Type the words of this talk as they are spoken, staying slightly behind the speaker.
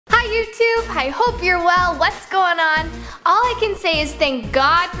YouTube, I hope you're well. What's going on? All I can say is thank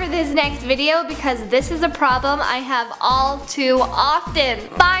God for this next video because this is a problem I have all too often.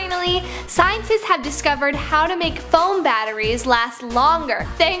 Finally, scientists have discovered how to make phone batteries last longer.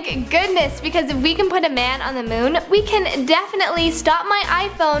 Thank goodness, because if we can put a man on the moon, we can definitely stop my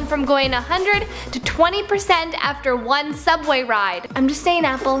iPhone from going 100 to 20% after one subway ride. I'm just saying,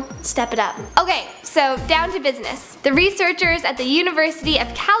 Apple, step it up. Okay, so down to business. The researchers at the University of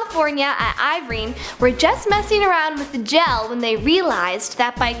California at Irvine were just messing around with the gel when they realized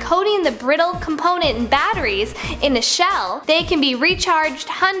that by coating the brittle component in batteries in a shell, they can be recharged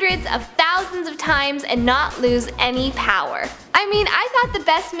hundreds of thousands of times and not lose any power. I mean, I thought the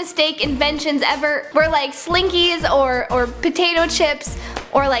best mistake inventions ever were like Slinkies or potato chips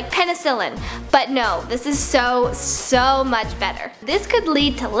or like penicillin. But no, this is so much better. This could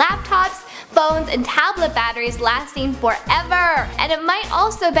lead to laptops, phones, and tablet batteries lasting forever. And it might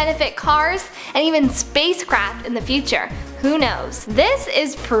also benefit cars and even spacecraft in the future. Who knows? This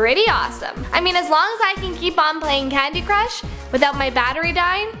is pretty awesome. I mean, as long as I can keep on playing Candy Crush without my battery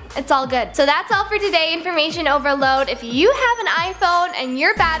dying, it's all good. So that's all for today, Information Overload. If you have an iPhone and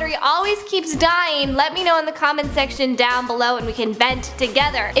your battery always keeps dying, let me know in the comment section down below and we can vent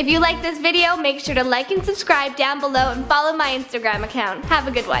together. If you like this video, make sure to like and subscribe down below and follow my Instagram account. Have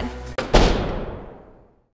a good one.